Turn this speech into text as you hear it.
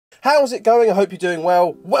How's it going? I hope you're doing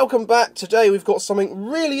well. Welcome back. Today we've got something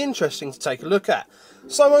really interesting to take a look at.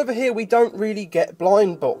 So over here we don't really get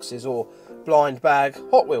blind boxes or blind bag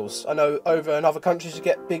Hot Wheels. I know over in other countries you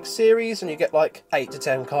get big series and you get like 8 to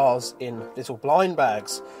 10 cars in little blind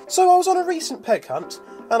bags. So I was on a recent peg hunt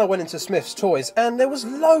and I went into Smyths toys and there was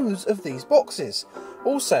loads of these boxes,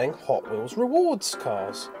 all saying Hot Wheels Rewards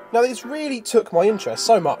Cars. Now these really took my interest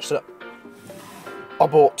so much that I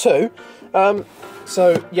bought two.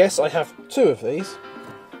 So yes, I have two of these.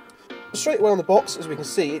 Straight away on the box, as we can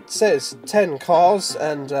see, it says 10 cars,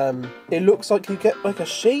 and it looks like you get like a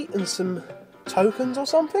sheet and some tokens or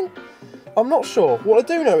something. I'm not sure. What I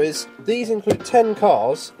do know is these include 10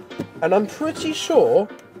 cars, and I'm pretty sure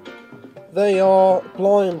they are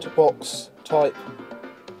blind box type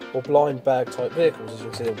or blind bag type vehicles. As you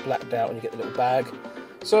can see, they're blacked out and you get the little bag.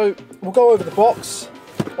 So we'll go over the box.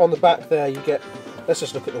 On the back there you get, let's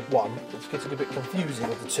just look at the one. It's getting a bit confusing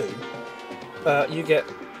with the two. You get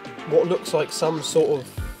what looks like some sort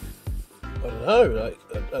of, I don't know,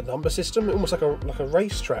 like a number system, almost like a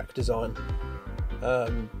racetrack design,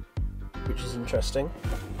 which is interesting.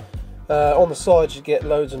 On the sides you get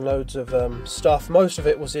loads and loads of stuff. Most of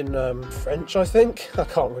it was in French, I think. I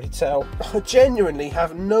can't really tell. I genuinely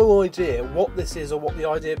have no idea what this is or what the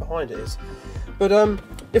idea behind it is. But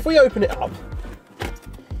if we open it up,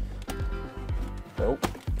 oh,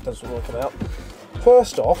 doesn't want to come out.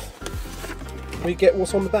 First off, we get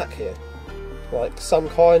what's on the back here, like some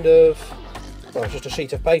kind of, well, just a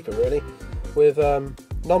sheet of paper really, with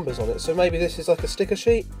numbers on it. So maybe this is like a sticker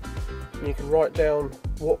sheet, and you can write down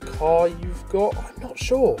what car you've got. I'm not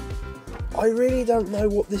sure. I really don't know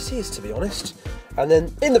what this is, to be honest. And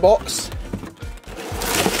then in the box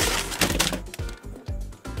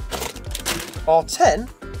are 10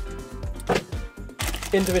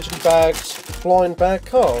 individually bagged blind bag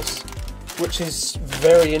cars, which is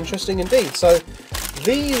very interesting indeed. So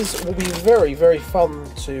these will be very, very fun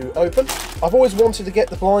to open. I've always wanted to get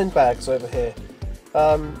the blind bags over here,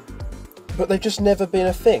 but they've just never been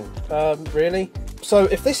a thing, really. So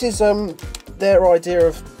if this is their idea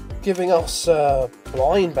of giving us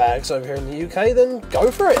blind bags over here in the UK, then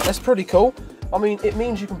go for it. That's pretty cool. I mean, it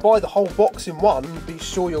means you can buy the whole box in one and be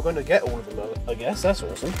sure you're going to get all of them, I guess. That's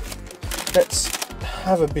awesome. Let's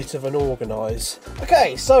have a bit of an organise.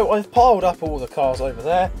 Okay, so I've piled up all the cars over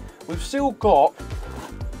there. We've still got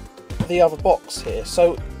the other box here,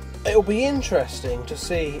 so it'll be interesting to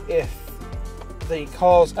see if the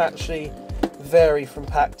cars actually vary from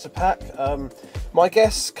pack to pack. My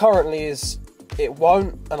guess currently is it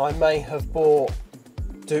won't, and I may have bought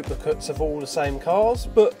duplicates of all the same cars,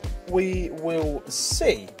 but we will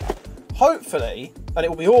see. Hopefully, and it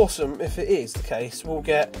will be awesome if it is the case, we'll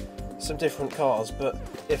get some different cars, but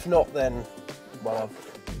if not, then, well,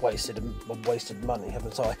 I've wasted money,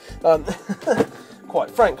 haven't I? Quite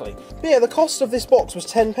frankly. But yeah, the cost of this box was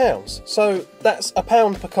 £10, so that's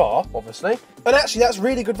 £1 per car, obviously. And actually that's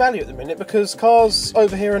really good value at the minute, because cars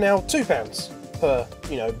over here are now £2 per,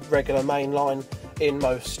 you know, regular mainline in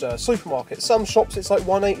most supermarkets. Some shops it's like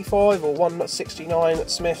 £1.85 or £1.69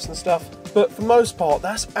 at Smyths and stuff, but for the most part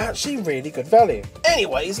that's actually really good value.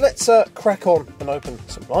 Anyways, let's crack on and open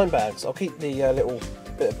some blind bags. I'll keep the little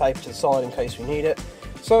bit of paper to the side in case we need it.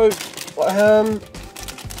 So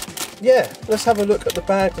yeah, let's have a look at the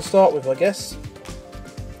bag to start with, I guess.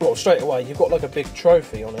 Well, straight away you've got like a big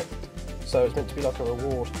trophy on it, so it's meant to be like a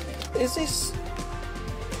reward. Is this,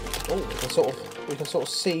 oh, we can sort of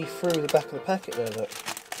see through the back of the packet there, look.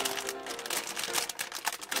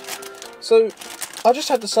 So, I just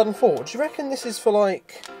had the sudden thought, do you reckon this is for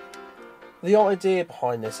like, the idea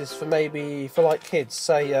behind this is for maybe, for like kids,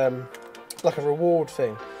 say, like a reward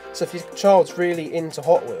thing. So if your child's really into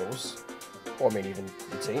Hot Wheels, or I mean even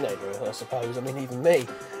a teenager I suppose, I mean even me,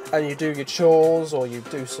 and you do your chores or you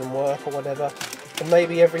do some work or whatever, and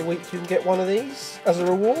maybe every week you can get one of these as a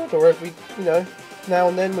reward, or every, you know, now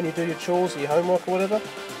and then when you do your chores or your homework or whatever,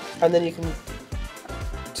 and then you can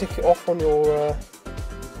tick it off on your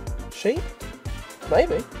sheet,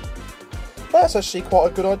 maybe. That's actually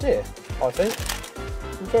quite a good idea, I think.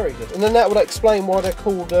 Very good. And then that would explain why they're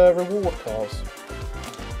called reward cars.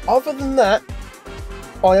 Other than that,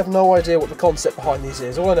 I have no idea what the concept behind these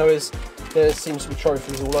is. All I know is there seems to be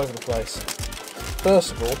trophies all over the place.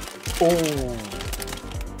 First of all, ooh,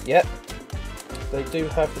 yep, they do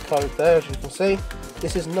have the code there, as you can see.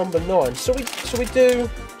 This is number 9. Should we do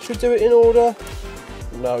it in order?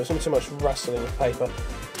 No, it's not too much rustling of paper.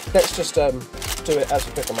 Let's just do it as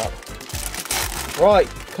we pick them up. Right,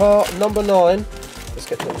 car number 9. Let's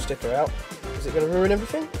get the little sticker out. Is it going to ruin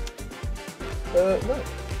everything? No.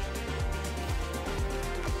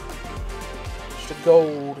 just a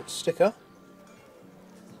gold sticker.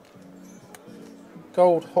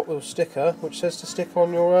 Gold Hot Wheels sticker, which says to stick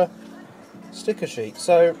on your sticker sheet.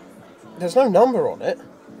 So, there's no number on it.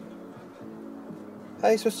 How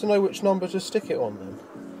are you supposed to know which number to stick it on then?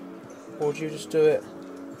 Or do you just do it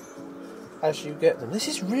as you get them? This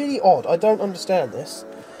is really odd. I don't understand this.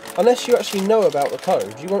 Unless you actually know about the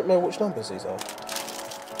code, you won't know which numbers these are.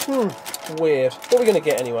 Weird. What are we going to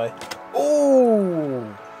get anyway?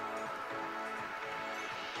 Ooh!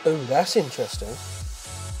 Ooh, that's interesting.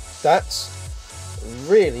 That's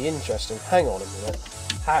really interesting. Hang on a minute.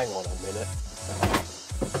 Hang on a minute.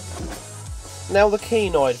 Now the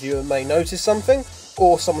keen-eyed viewer may notice something,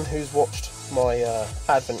 or someone who's watched my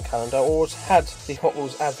advent calendar, or has had the Hot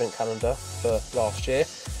Wheels advent calendar for last year.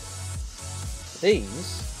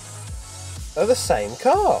 These are the same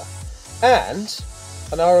car. And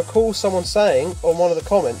I recall someone saying on one of the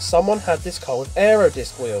comments, someone had this car with aero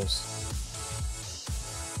disc wheels.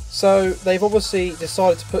 So they've obviously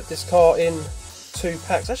decided to put this car in 2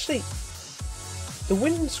 packs. Actually, the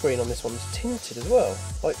windscreen on this one's tinted as well.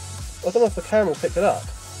 Like, I don't know if the camera will pick it up.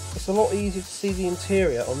 It's a lot easier to see the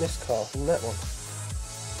interior on this car than that one.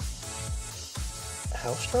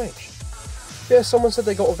 How strange. Yeah, someone said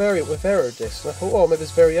they got a variant with aero discs, and I thought, oh, maybe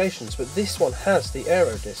there's variations, but this one has the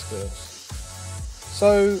aero disc wheels.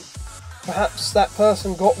 So, perhaps that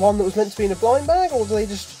person got one that was meant to be in a blind bag, or do they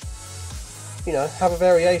just, you know, have a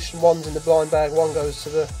variation? One's in the blind bag, one goes to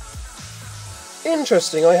the...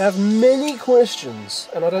 Interesting, I have many questions,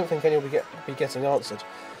 and I don't think any will be getting answered.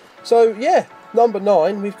 So, yeah, number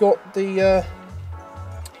 9, we've got the...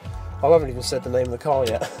 I haven't even said the name of the car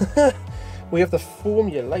yet. We have the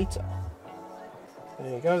Formulator.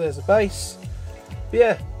 There you go, there's the base. But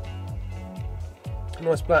yeah,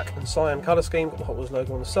 nice black and cyan colour scheme, got the Hot Wheels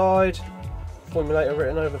logo on the side, Formulator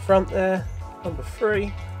written over the front there, number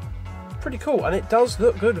 3. Pretty cool, and it does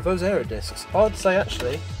look good with those aero discs. I'd say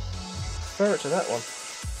actually, prefer it to that one.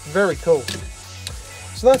 Very cool.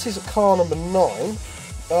 So that is car number 9.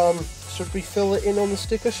 Should we fill it in on the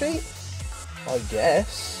sticker sheet? I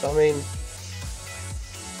guess. I mean,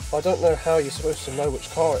 I don't know how you're supposed to know which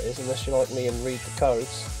car it is unless you're like me and read the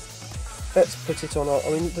codes. Let's put it on our... I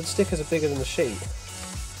mean, the stickers are bigger than the sheet.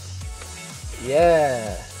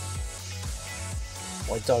 Yeah.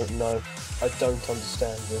 I don't know. I don't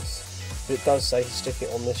understand this. But it does say to stick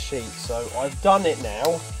it on this sheet, so I've done it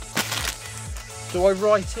now. Do I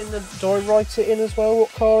write it in as well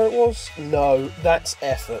what car it was? No, that's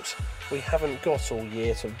effort. We haven't got all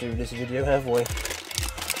year to do this video, have we?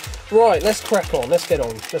 Right, let's crack on. Let's get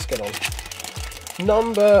on. Let's get on.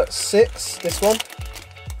 Number 6, this one.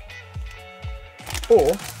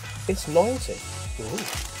 Or it's 90. Ooh.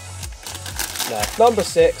 No, number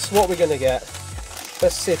 6. What are we going to get?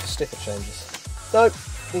 Let's see if the sticker changes. Nope,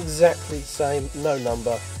 exactly the same. No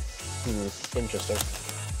number. Interesting.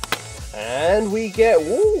 And we get.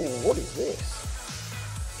 Ooh, what is this?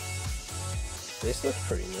 This looks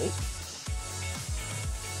pretty neat.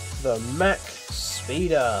 The Mack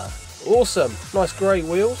Speeder. Awesome. Nice grey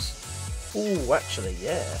wheels. Ooh, actually,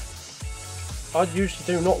 yeah. I usually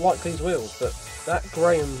do not like these wheels, but that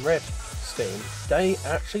grey and red scheme, they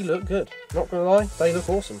actually look good. Not gonna lie, they look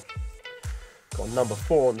awesome. Got number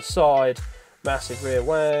 4 on the side. Massive rear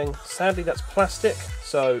wang. Sadly, that's plastic,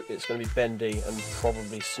 so it's going to be bendy and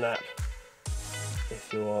probably snap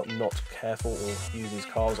if you're not careful or use these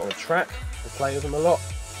cars on a track and play with them a lot.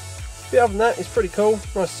 But other than that, it's pretty cool.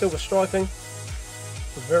 Nice silver striping.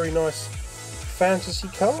 A very nice fantasy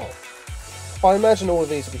car. I imagine all of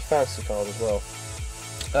these will be fantasy cars as well.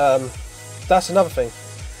 That's another thing.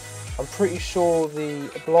 I'm pretty sure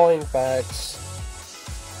the blind bags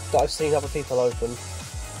that I've seen other people open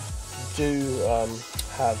do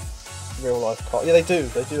have real life cars. Yeah, they do.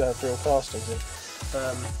 They do have real castings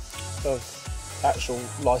of actual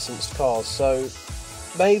licensed cars. So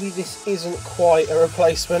maybe this isn't quite a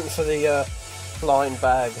replacement for the blind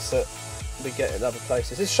bags that we get in other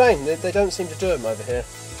places. It's a shame they don't seem to do them over here.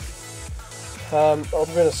 I'm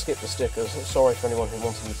going to skip the stickers. Sorry for anyone who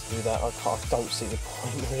wanted me to do that. I don't see the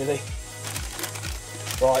point really.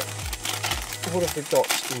 Right, what have we got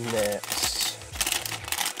next?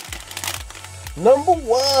 Number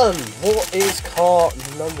 1. What is car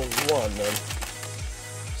number 1 then?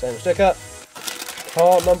 Same sticker.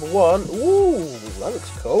 Car number 1. Ooh, that looks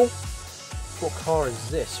cool. What car is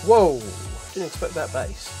this? Whoa, didn't expect that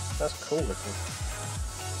base. That's cool looking.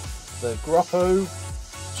 The Gruppo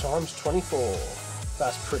times 24.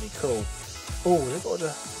 That's pretty cool. Oh, they've got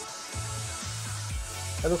a...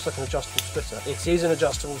 It looks like an adjustable splitter. It is an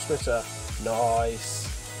adjustable splitter. Nice.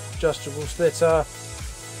 Adjustable splitter.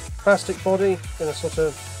 Plastic body in a sort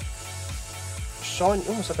of shiny,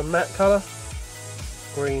 almost like a matte colour.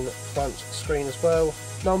 Green front screen as well.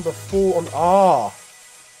 Number 4 on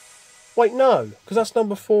wait, no, because that's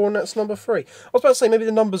number 4 and that's number 3. I was about to say maybe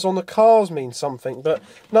the numbers on the cars mean something, but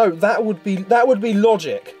no, that would be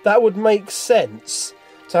logic. That would make sense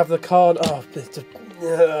to have the car.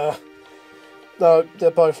 No,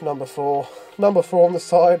 they're both number 4. Number 4 on the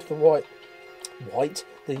side, the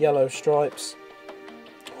yellow stripes.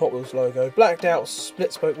 Hot Wheels logo, blacked out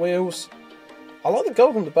split spoke wheels. I like the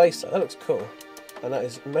gold on the base though, that looks cool. And that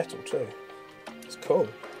is metal too. It's cool.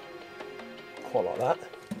 Quite like that.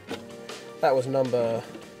 That was number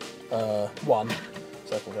 1,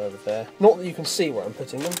 so I can go over there. Not that you can see where I'm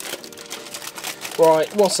putting them.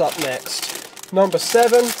 Right, what's up next? Number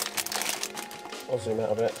 7. I'll zoom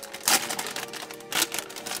out a bit.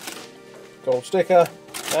 Gold sticker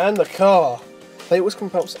and the car. They always come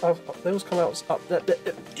out They always come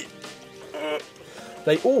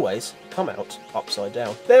out upside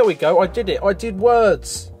down. There we go. I did it. I did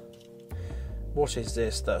words. What is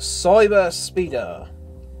this? The Cyber Speeder.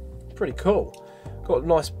 Pretty cool. Got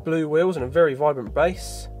nice blue wheels and a very vibrant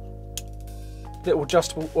base. Little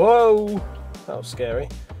adjustable. Whoa! That was scary.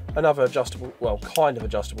 Another adjustable, well, kind of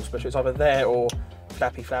adjustable switch. It's either there or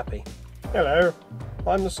flappy flappy. Hello,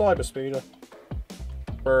 I'm the Cyber Speeder.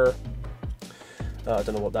 Brr. I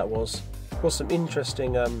don't know what that was. Got some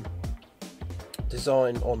interesting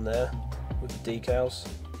design on there with the decals.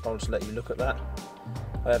 I'll just let you look at that.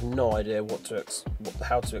 I have no idea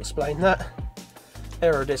how to explain that.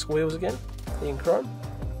 Aerodisc wheels again, in chrome.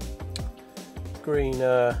 Green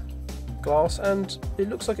glass, and it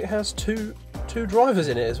looks like it has two drivers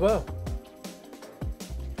in it as well.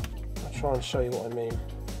 I'll try and show you what I mean.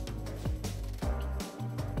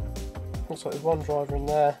 Looks like there's one driver in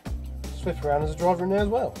there. Flip around, there's a driver in there as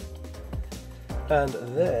well. And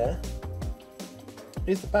there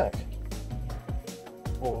is the back.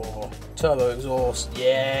 Oh, turbo exhaust,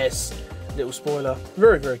 yes! Little spoiler,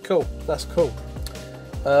 very, very cool. That's cool.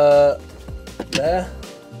 There,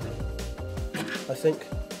 I think.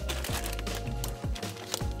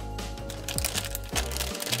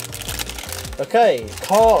 Okay,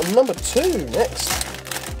 car number 2 next.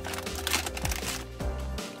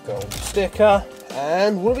 Gold sticker,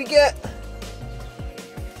 and what do we get?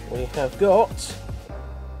 We have got.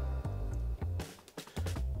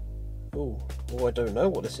 Oh, I don't know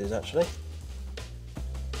what this is actually.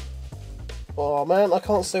 Oh man, I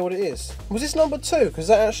can't say what it is. Was this number 2? Because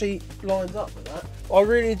that actually lines up with that. I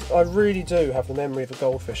really do have the memory of a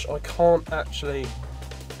goldfish. I can't actually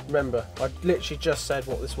remember. I literally just said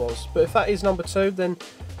what this was. But if that is number 2, then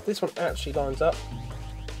this one actually lines up.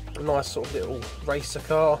 A nice sort of little racer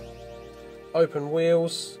car. Open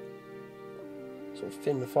wheels. Sort of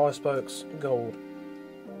thin 5 spokes. Gold.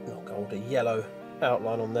 Not gold, a yellow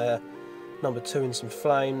outline on there. Number 2 in some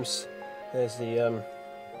flames. There's the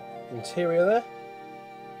interior there.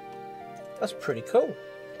 That's pretty cool.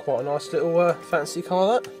 Quite a nice little fancy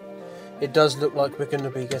car that. It does look like we're going to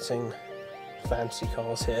be getting fancy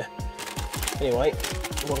cars here. Anyway,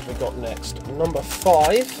 what have we got next? Number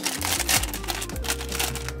 5.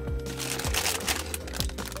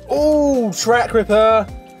 Oh, Track Ripper!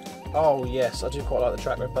 Oh yes, I do quite like the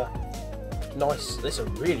Track Ripper. Nice. This is a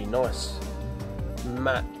really nice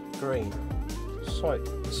matte green.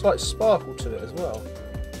 Slight sparkle to it as well.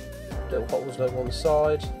 Little Hot Wheels logo on the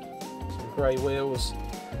side. Some grey wheels.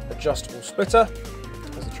 Adjustable splitter,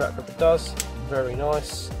 as the Track Ripper does. Very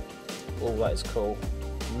nice. Oh, that is cool.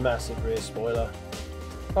 Massive rear spoiler.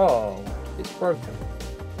 Oh, it's broken.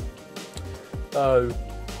 Oh,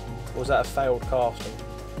 was that a failed casting?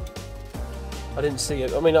 I didn't see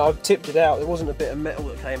it. I mean, I've tipped it out. There wasn't a bit of metal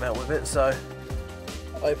that came out with it, so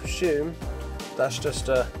I presume that's just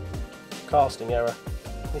a casting error.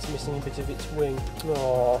 It's missing a bit of its wing.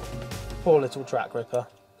 Oh, poor little Track Ripper.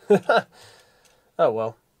 Oh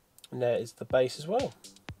well. And there is the base as well.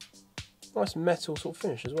 Nice metal sort of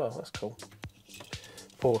finish as well. That's cool.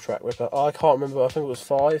 Poor Track Ripper. Oh, I can't remember. I think it was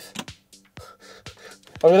 5.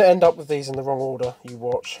 I'm going to end up with these in the wrong order. You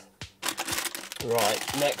watch. Right,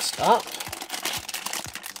 next up.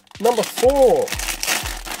 Number 4.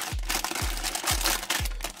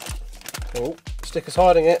 Oh, sticker's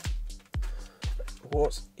hiding it.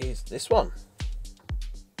 What is this one?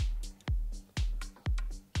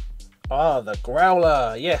 Ah, the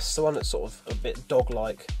Growler. Yes, the one that's sort of a bit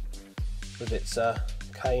dog-like with its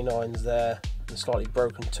canines there and slightly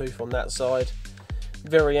broken tooth on that side.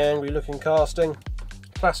 Very angry looking casting.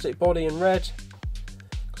 Plastic body in red.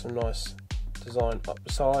 Some nice design up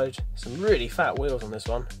the side. Some really fat wheels on this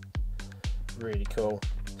one. Really cool.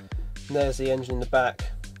 And there's the engine in the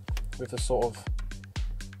back with the sort of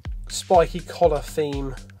spiky collar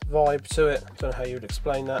theme vibe to it. Don't know how you would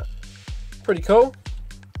explain that. Pretty cool.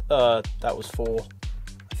 That was 4,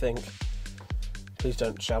 I think. Please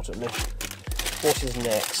don't shout at me. What is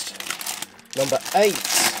next? Number 8.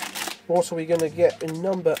 What are we going to get in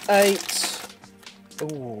number 8?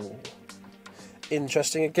 Ooh.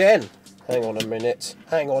 Interesting again. Hang on a minute.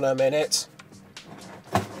 Hang on a minute.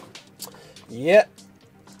 Yep.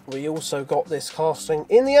 We also got this casting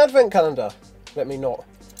in the advent calendar. Let me not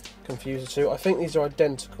confuse the two. I think these are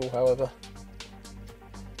identical, however.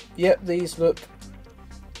 Yep, these look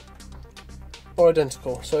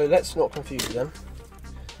identical, so let's not confuse them.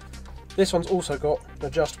 This one's also got an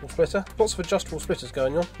adjustable splitter. Lots of adjustable splitters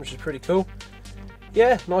going on, which is pretty cool.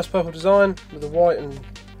 Yeah, nice purple design with the white and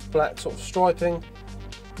black sort of striping.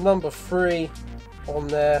 Number 3 on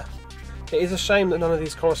there. It is a shame that none of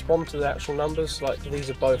these correspond to the actual numbers, like these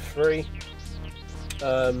are both 3.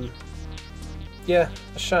 Yeah,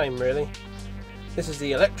 a shame really. This is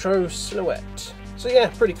the Electro Silhouette. So yeah,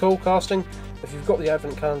 pretty cool casting. If you've got the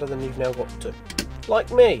advent calendar, then you've now got 2.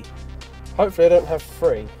 Like me. Hopefully I don't have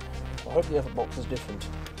 3. I hope the other box is different.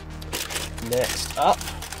 Next up,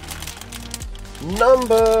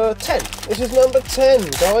 number 10. This is number 10,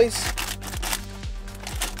 guys.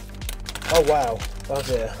 Oh wow, oh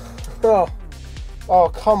dear. Oh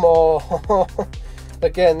come on.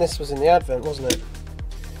 Again, this was in the advent, wasn't it?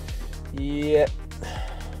 Yep.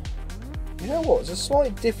 You know what? There's a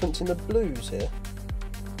slight difference in the blues here.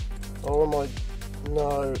 Oh am I?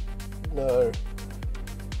 No, they're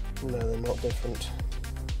not different.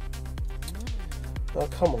 Oh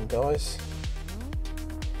come on, guys.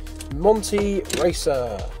 Monty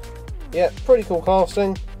Racer. Yeah, pretty cool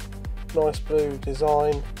casting. Nice blue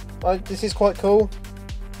design. This is quite cool.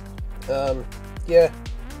 Yeah.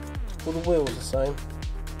 All the wheels the same.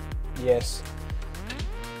 Yes.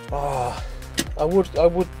 Ah, I would.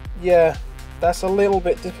 Yeah, that's a little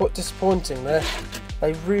bit disappointing there.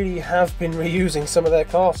 They really have been reusing some of their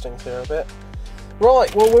castings here a bit.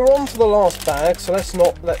 Right. Well, we're on to the last bag, so let's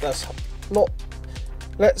not let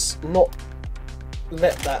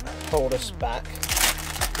that hold us back.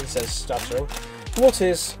 He says, stuttering. What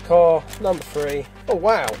is car number 3? Oh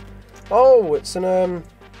wow! Oh, it's an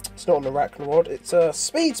it's not an arachnid. It's a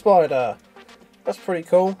speed spider. That's pretty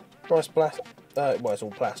cool. Nice well, it's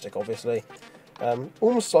all plastic, obviously.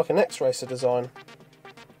 Almost like an X-Racer design.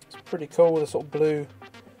 It's pretty cool with a sort of blue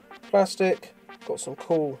plastic. Got some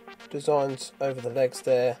cool designs over the legs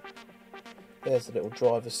there. There's the little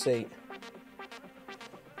driver's seat.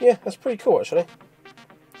 Yeah, that's pretty cool actually.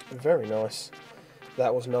 Very nice.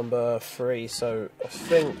 That was number 3, so I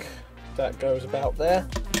think that goes about there.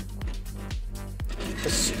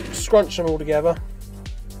 Just scrunch them all together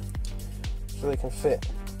so they can fit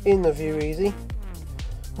in the view easy.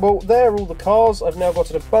 Well, there are all the cars. I've now got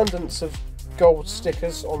an abundance of gold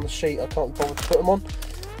stickers on the sheet. I can't bother to put them on.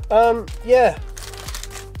 Yeah.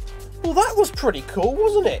 Well, that was pretty cool,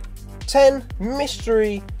 wasn't it? 10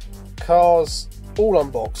 mystery cars all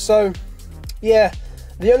unboxed. So, yeah,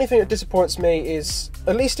 the only thing that disappoints me is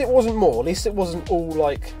at least it wasn't more. At least it wasn't all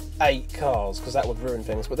like 8 cars, because that would ruin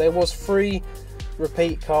things. But there was 3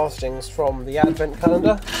 repeat castings from the advent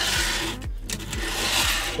calendar.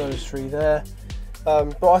 Those 3 there.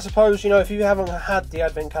 But I suppose, you know, if you haven't had the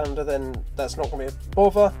advent calendar, then that's not going to be a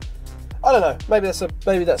bother. I don't know. Maybe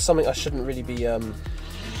that's something I shouldn't really be, you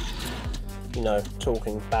know,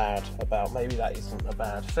 talking bad about. Maybe that isn't a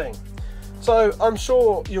bad thing. So I'm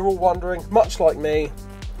sure you're all wondering, much like me,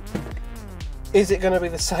 is it going to be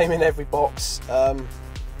the same in every box? I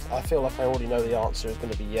feel like I already know the answer is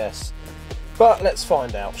going to be yes. But let's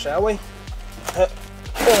find out, shall we?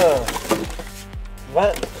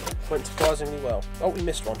 That went surprisingly well. Oh, we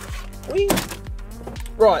missed one. Whee!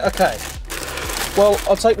 Right, okay. Well,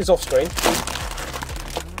 I'll take this off screen.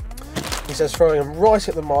 He says throwing them right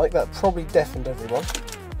at the mic. That probably deafened everyone.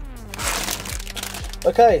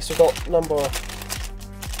 Okay, so we've got number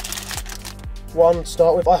 1 to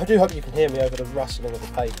start with. I do hope you can hear me over the rustling of the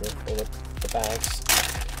paper or the bags.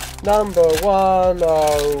 Number 1,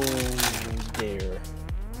 oh dear.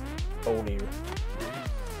 Oh dear.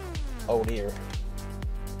 Oh dear.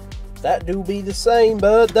 That do be the same,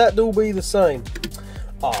 bud. That do be the same.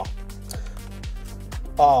 Ah.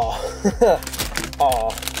 Ah.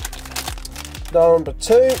 Ah. Number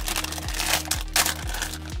 2.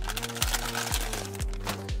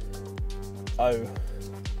 Oh.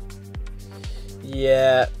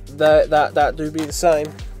 Yeah, that do be the same.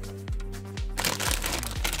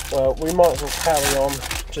 Well, we might as well carry on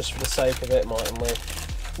just for the sake of it, mightn't we?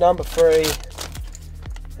 Number 3.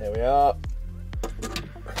 There we are.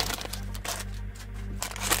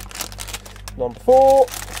 Number 4.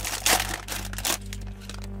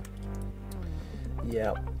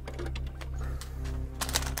 Yeah.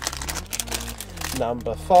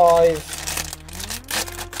 Number 5.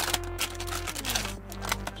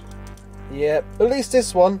 Yep, at least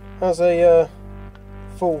this one has a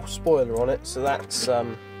full spoiler on it, so that's a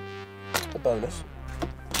bonus.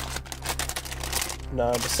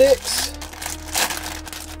 Number 6.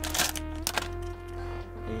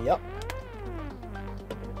 Yep.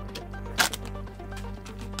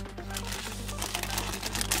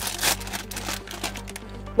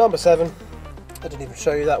 Number 7. I didn't even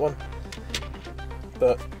show you that one,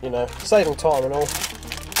 but you know, saving time and all.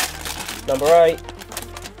 Number 8.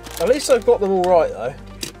 At least I've got them all right though.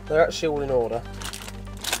 They're actually all in order.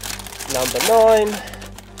 Number 9.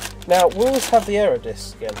 Now, will this have the error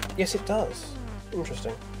disc again? Yes, it does.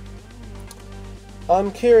 Interesting.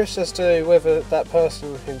 I'm curious as to whether that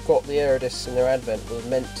person who got the error discs in their advent was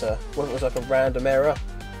meant to, whether it was like a random error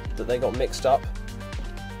that they got mixed up.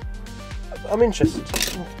 I'm interested.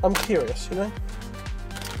 I'm curious, you know.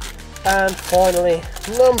 And finally,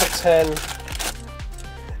 number 10.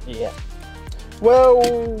 Yeah. Well,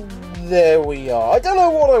 there we are. I don't know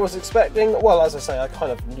what I was expecting. Well, as I say, I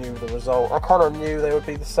kind of knew the result. I kind of knew they would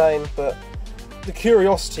be the same, but the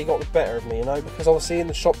curiosity got the better of me, you know, because obviously in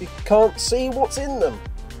the shop you can't see what's in them.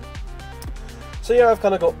 So yeah, I've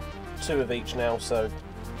kind of got 2 of each now, so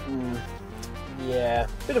yeah,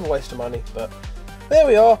 bit of a waste of money, but there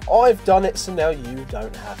we are. I've done it, so now you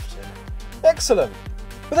don't have to. Excellent.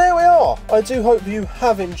 But there we are. I do hope you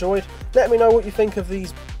have enjoyed. Let me know what you think of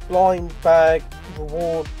these Blindbag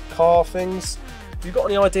reward car things. If you've got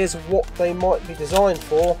any ideas of what they might be designed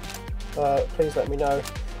for, please let me know.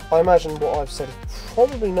 I imagine what I've said is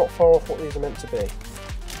probably not far off what these are meant to be.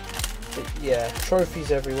 But yeah,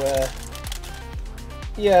 trophies everywhere.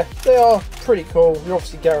 Yeah, they are pretty cool. You're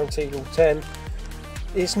obviously guaranteed all 10.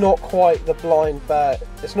 It's not quite the Blindbag.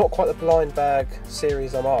 It's not quite the Blindbag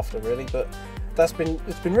series I'm after, really. But it's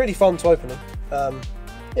been really fun to open them.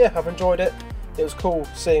 Yeah, I've enjoyed it. It was cool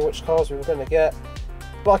seeing which cars we were going to get.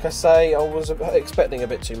 Like I say, I was expecting a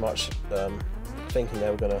bit too much, thinking they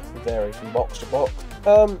were going to vary from box to box.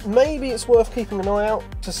 Maybe it's worth keeping an eye out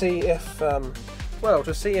to see if, well,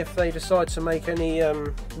 to see if they decide to make any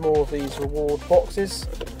more of these reward boxes.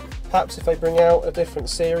 Perhaps if they bring out a different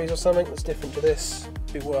series or something that's different to this,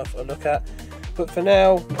 it'd be worth a look at. But for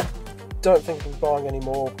now, don't think of buying any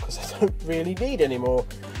more because I don't really need any more.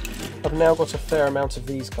 I've now got a fair amount of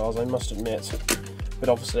these cars, I must admit, but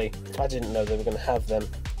obviously I didn't know they were going to have them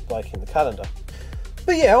like in the calendar.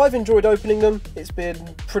 But yeah, I've enjoyed opening them. It's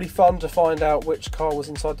been pretty fun to find out which car was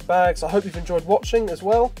inside the bags. I hope you've enjoyed watching as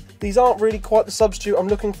well. These aren't really quite the substitute I'm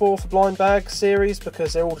looking for Blindbag series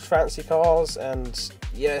because they're all fancy cars and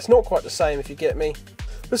yeah, it's not quite the same if you get me.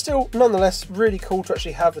 But still, nonetheless, really cool to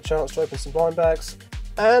actually have the chance to open some Blindbags.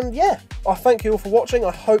 And yeah, I thank you all for watching.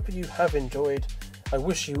 I hope you have enjoyed. I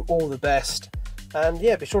wish you all the best. And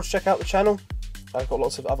yeah, be sure to check out the channel. I've got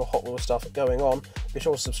lots of other Hot Wheels stuff going on. Be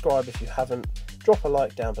sure to subscribe if you haven't. Drop a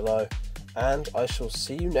like down below. And I shall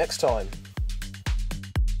see you next time.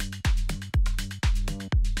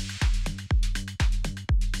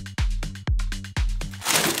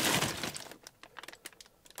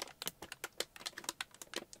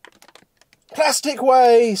 Plastic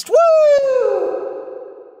waste! Woo!